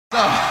Come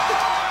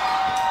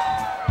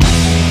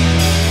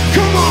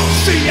on,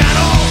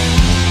 Seattle,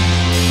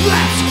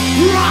 let's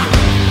rock!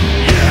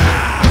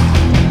 Yeah!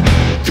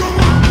 Come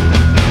on!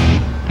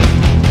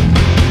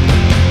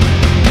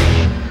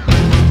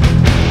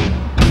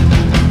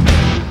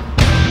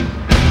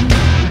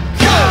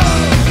 Go!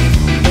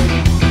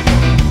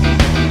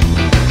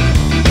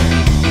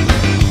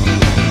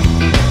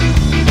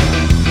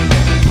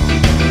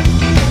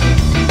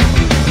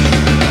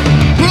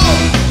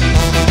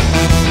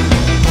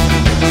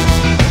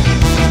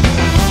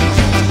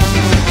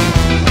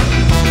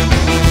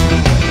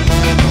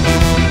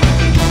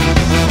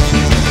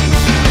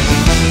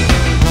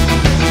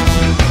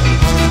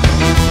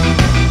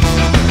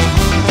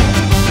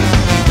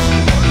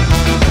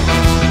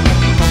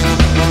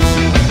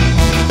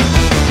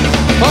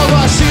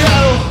 Alright,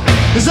 Seattle,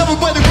 is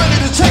everybody ready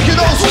to take it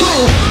old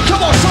school?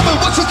 Come on, Summit,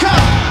 what you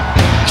got?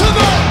 Come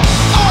on!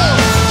 Oh,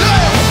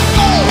 yeah!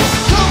 Oh,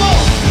 come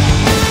on!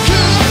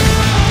 Yeah!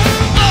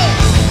 Oh!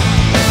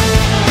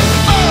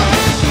 Oh!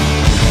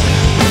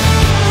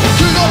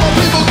 Can all my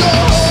people go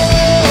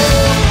home?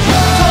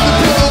 All the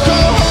people go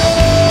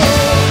home?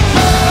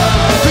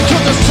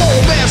 Because this soul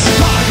man's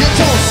fire, you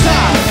don't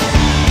stop.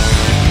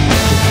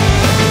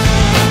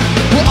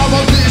 Well, all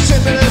of these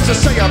sentences to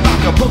say I'm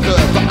like a booker,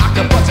 but I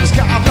can bust the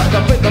sky. I'm like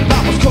the rhythm I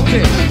was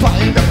cooking,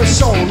 fighting up a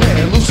soul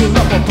and loosen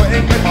up a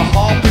brain, make my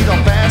heart beat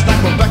up fast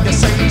like Rebecca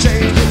St.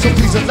 James. So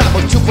please allow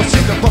me to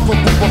proceed to buffer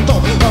people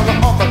throw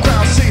on the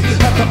ground, see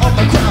at the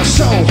underground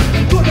show.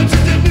 Gonna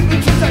take the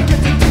living truth, I get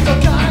to do the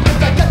kind of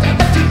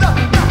that you love,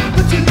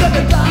 but you love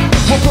it now.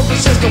 My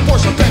purpose is to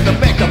worship and to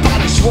make the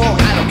body strong.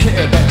 I don't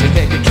care that you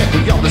hate, you can't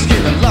be on this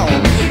get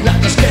along, not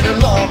just get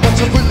along, but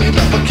you really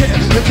never care.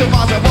 If your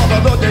eyes are all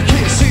alone, you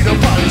can't see the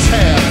body's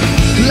hair.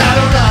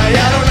 Adonai,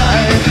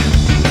 Adonai,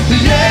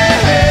 yeah,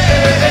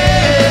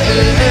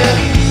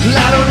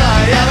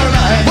 Adonai,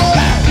 Adonai,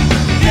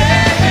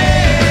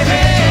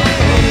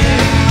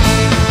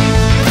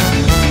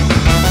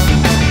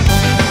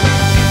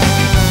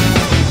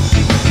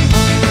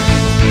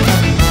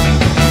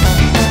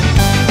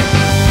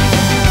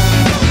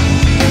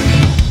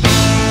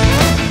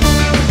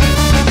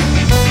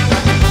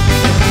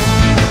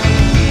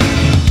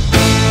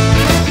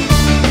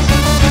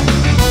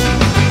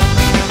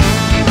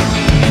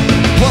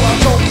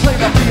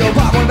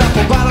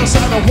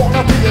 I don't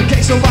wanna be a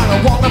gangster, I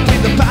don't wanna be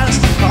the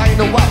baddest. I ain't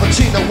no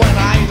Alpacino when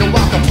I ain't no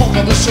Al Capone.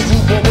 I'm the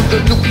Sharuba with the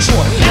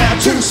Neutron. I have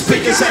two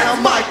speakers and a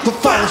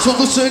microphone. So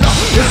listen up,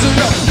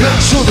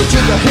 make sure that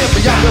you can hear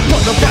me. I've been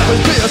putting up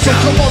with beer, so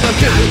come on and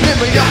get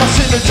me. I'm a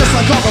sinner just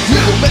like all of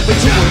you. Make me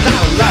do it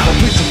out loud. A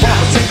piece of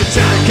farmer, take it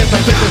till they get the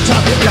bigger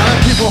time. Gotta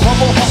keep it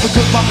humble,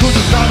 because my food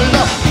is not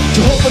enough.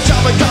 Jehovah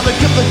Jireh, gotta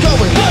keep it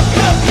going.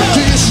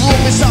 To Yeshua,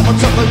 me, Sabbath,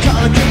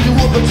 gotta give you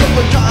all the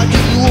trouble.